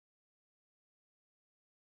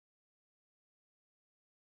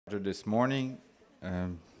This morning.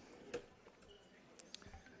 Um,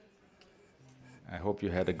 I hope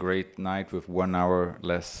you had a great night with 1 hour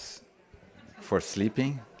less for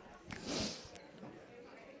sleeping.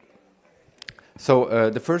 So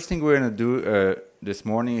the first thing we're going to do this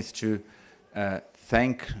morning is to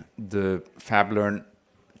thank the FabLearn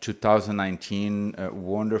 2019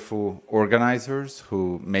 wonderful organizers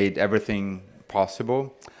who made everything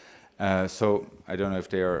possible. So I don't know if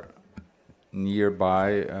they are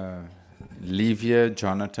nearby. Livia,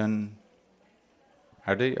 Jonathan,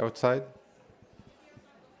 are they outside?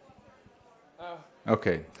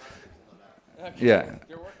 Okay. Yeah.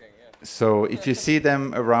 You're working, yeah. So if you see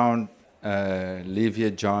them around,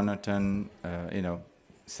 Livia, Jonathan,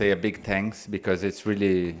 say a big thanks because it's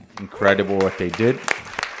really incredible what they did.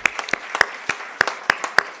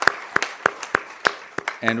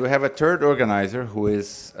 And we have a third organizer who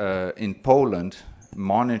is in Poland,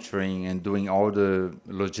 monitoring and doing all the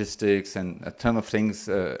logistics and a ton of things,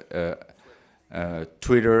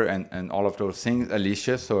 Twitter and all of those things,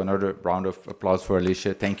 Alicia. So another round of applause for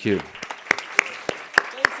Alicia. Thank you.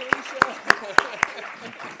 Thanks, Alicia.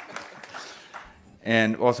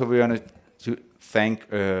 And also we wanted to thank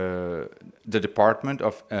the Department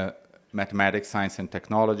of Mathematics, Science and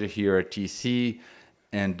Technology here at TC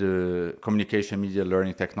and the Communication Media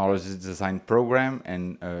Learning Technologies Design Program,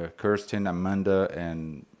 and Kirsten, Amanda,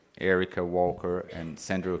 and Erica Walker, and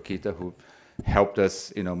Sandra Okita, who helped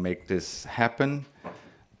us, make this happen.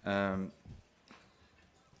 And,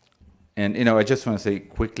 I just want to say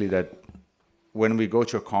quickly that when we go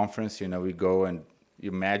to a conference, we go and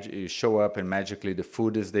you show up and magically the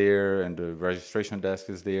food is there and the registration desk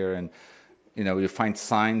is there, and, you find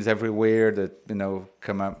signs everywhere that,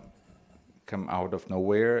 come out of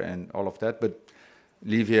nowhere and all of that. But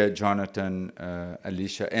Livia, Jonathan,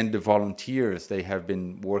 Alicia, and the volunteers, they have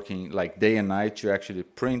been working like day and night to actually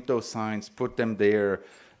print those signs, put them there,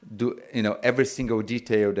 do every single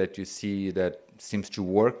detail that you see that seems to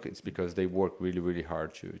work. It's because they work really, really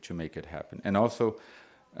hard to make it happen. And also,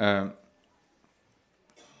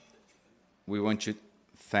 we want to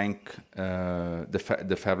thank the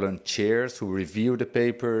FabLearn chairs who reviewed the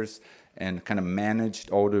papers and kind of managed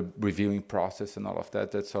all the reviewing process and all of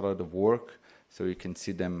that. That's a lot of work. So you can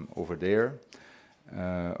see them over there.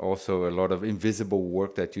 Also a lot of invisible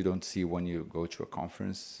work that you don't see when you go to a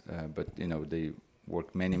conference, but they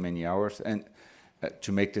work many, many hours and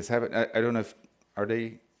to make this happen. I don't know if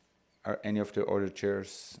are any of the other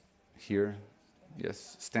chairs here?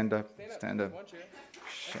 Yes, stand up. Stand up. One chair.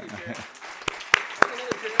 That's two chairs.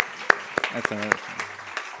 That's That's another chair. another.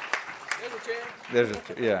 There's a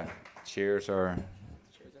chair. There's yeah. Chairs are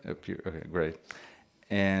up here. Okay, great.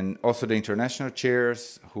 And also the international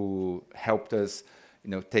chairs who helped us,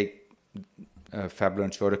 take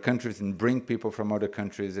FabLearn to other countries and bring people from other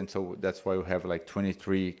countries. And so that's why we have like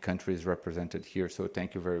 23 countries represented here. So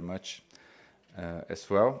thank you very much as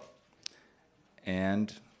well.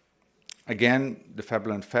 And again, the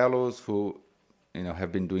FabLearn fellows who,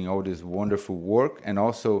 have been doing all this wonderful work, and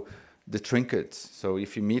also the trinkets. So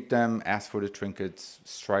if you meet them, ask for the trinkets,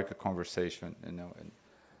 strike a conversation, and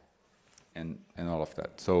all of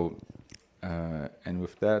that. So, and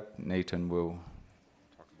with that, Nathan will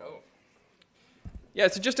talk about. Yeah,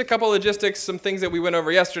 so just a couple logistics, some things that we went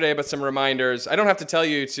over yesterday, but some reminders. I don't have to tell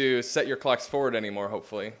you to set your clocks forward anymore,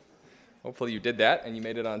 hopefully. Hopefully you did that and you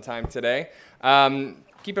made it on time today.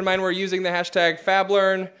 Keep in mind we're using the hashtag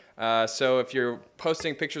FabLearn. So if you're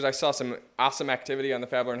posting pictures, I saw some awesome activity on the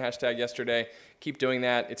FabLearn hashtag yesterday. Keep doing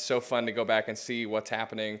that. It's so fun to go back and see what's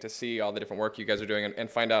happening, to see all the different work you guys are doing, and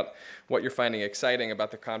find out what you're finding exciting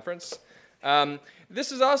about the conference.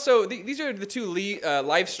 This is also, these are the two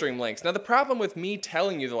live stream links. Now the problem with me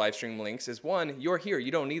telling you the live stream links is, one, you're here,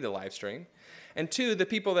 you don't need the live stream. And two, the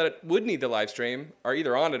people that would need the live stream are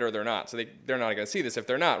either on it or they're not. So they're not going to see this if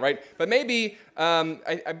they're not, right? But maybe,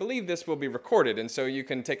 I believe this will be recorded, and so you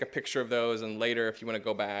can take a picture of those, and later if you want to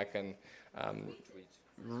go back and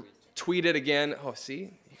tweet it again. Oh,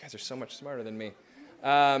 see? You guys are so much smarter than me.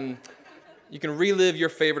 You can relive your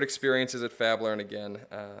favorite experiences at FabLearn again,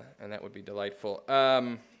 and that would be delightful.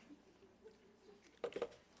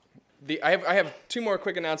 I have two more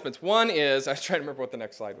quick announcements. One is, I was trying to remember what the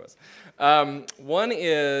next slide was. One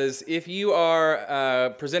is, if you are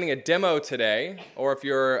presenting a demo today, or if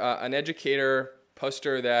you're an educator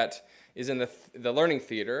poster that is in the Learning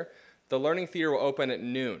Theater, the Learning Theater will open at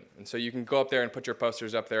noon. And so you can go up there and put your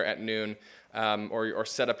posters up there at noon, or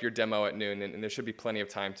set up your demo at noon, and there should be plenty of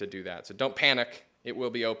time to do that. So don't panic. It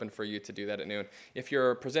will be open for you to do that at noon. If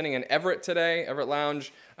you're presenting in Everett today, Everett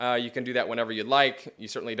Lounge, you can do that whenever you'd like. You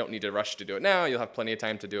certainly don't need to rush to do it now. You'll have plenty of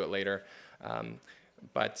time to do it later.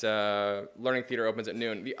 But Learning Theater opens at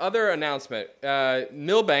noon. The other announcement,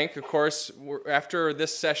 Millbank, of course, after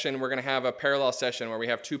this session, we're going to have a parallel session where we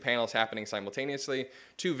have 2 panels happening simultaneously.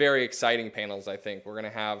 2 very exciting panels, I think. We're going to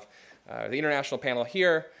have the international panel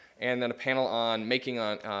here, and then a panel on making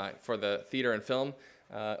for the theater and film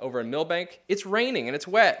over in Millbank. It's raining and it's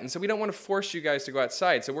wet, and so we don't want to force you guys to go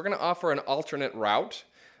outside. So we're going to offer an alternate route.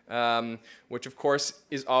 Which of course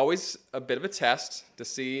is always a bit of a test to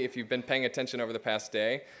see if you've been paying attention over the past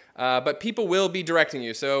day. But people will be directing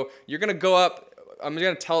you. So you're going to go up, I'm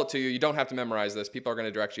going to tell it to you, you don't have to memorize this, people are going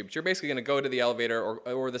to direct you, but you're basically going to go to the elevator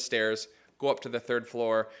or the stairs, go up to the 3rd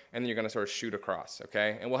floor, and then you're going to sort of shoot across,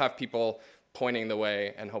 okay? And we'll have people pointing the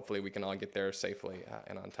way, and hopefully we can all get there safely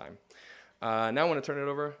and on time. Now I want to turn it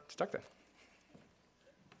over to Dr.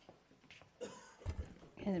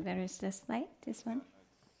 And where is the slide? This one?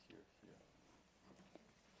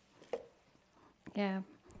 Yeah.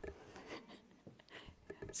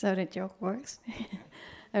 So the joke works.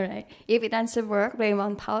 All right. If it doesn't work,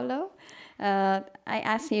 Raymond Paulo, I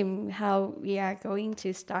asked him how we are going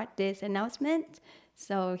to start this announcement.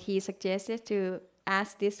 So he suggested to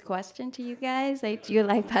ask this question to you guys. Like, do you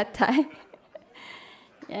like pad thai?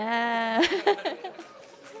 Yeah.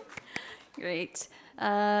 Great.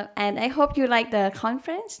 And I hope you like the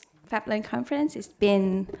conference, FabLearn conference. It's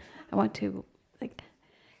been,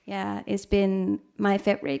 it's been my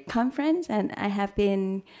favorite conference, and I have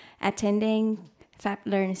been attending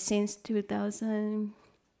FabLearn since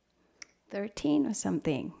 2013 or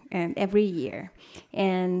something, and every year.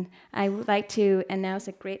 And I would like to announce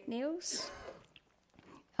a great news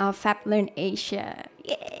of FabLearn Asia.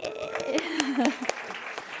 Yay!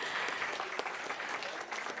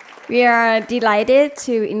 We are delighted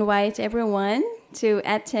to invite everyone to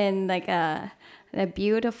attend a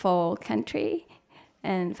beautiful country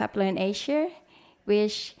and FabLearn Asia,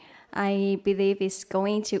 which I believe is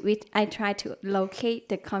going to, I try to locate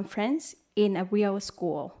the conference in a real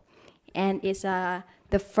school. And it's the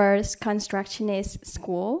first constructionist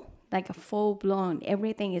school, like a full-blown,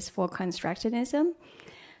 everything is for constructionism,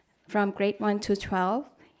 from grade 1 to 12.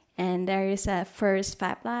 And there is a first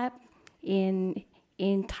Fab Lab in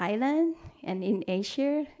Thailand and in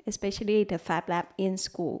Asia, especially the Fab Lab in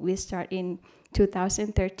school. We start in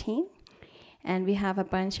 2013. And we have a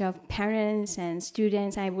bunch of parents and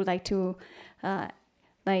students. I would like to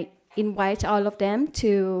invite all of them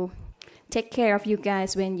to take care of you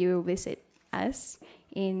guys when you visit us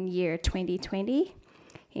in year 2020.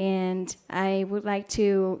 And I would like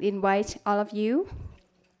to invite all of you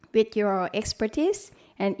with your expertise.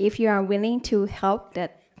 And if you are willing to help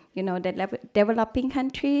the developing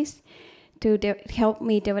countries, to help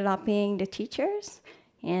me developing the teachers.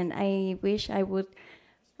 And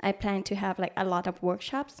I plan to have a lot of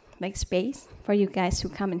workshops, space for you guys to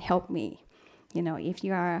come and help me. If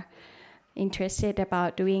you are interested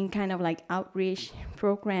about doing kind of outreach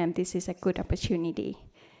program, this is a good opportunity.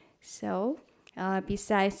 So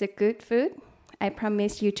besides the good food, I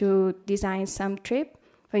promise you to design some trip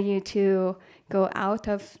for you to go out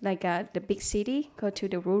of the big city, go to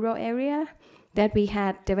the rural area that we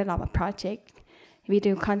had developed a project. We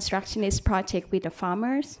do constructionist project with the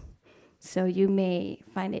farmers. So you may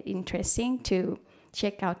find it interesting to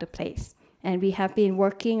check out the place. And we have been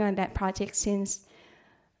working on that project since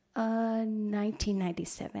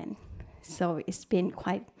 1997. So it's been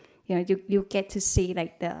quite, you get to see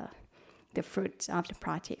the fruits of the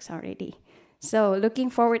projects already. So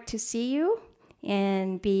looking forward to see you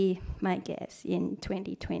and be my guest in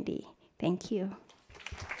 2020. Thank you.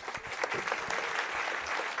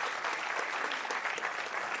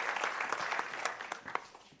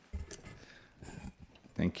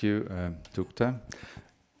 Thank you, Tukta.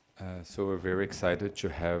 So we're very excited to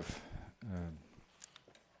have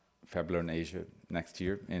FabLearn Asia next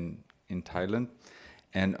year in Thailand.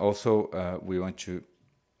 And also, we want to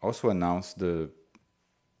also announce the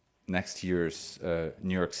next year's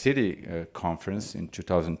New York City conference in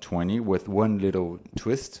 2020 with one little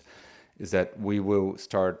twist, is that we will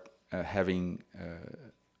start having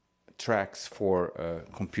tracks for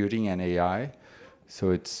computing and AI.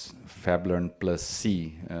 So it's FabLearn plus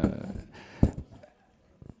C.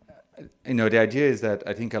 The idea is that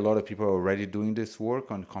I think a lot of people are already doing this work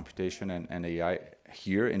on computation and AI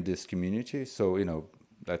here in this community. So,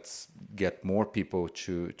 let's get more people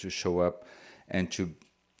to show up and to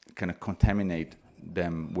kind of contaminate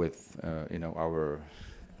them with, our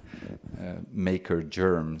maker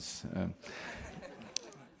germs.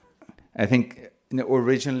 I think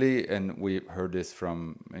originally, and we heard this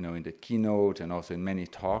from, in the keynote and also in many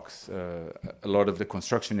talks, a lot of the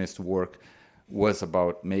constructionist work was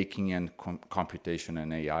about making and computation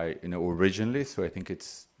and AI, originally. So I think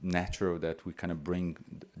it's natural that we kind of bring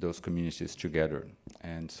those communities together.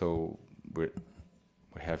 And so we're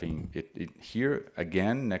having it here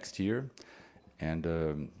again next year,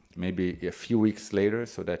 and maybe a few weeks later,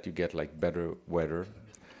 so that you get like better weather,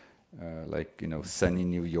 like sunny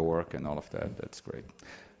New York and all of that. That's great.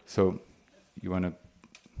 So you want to?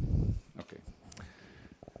 Okay.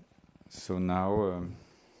 So now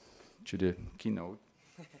to the keynote.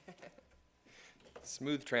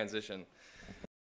 Smooth transition.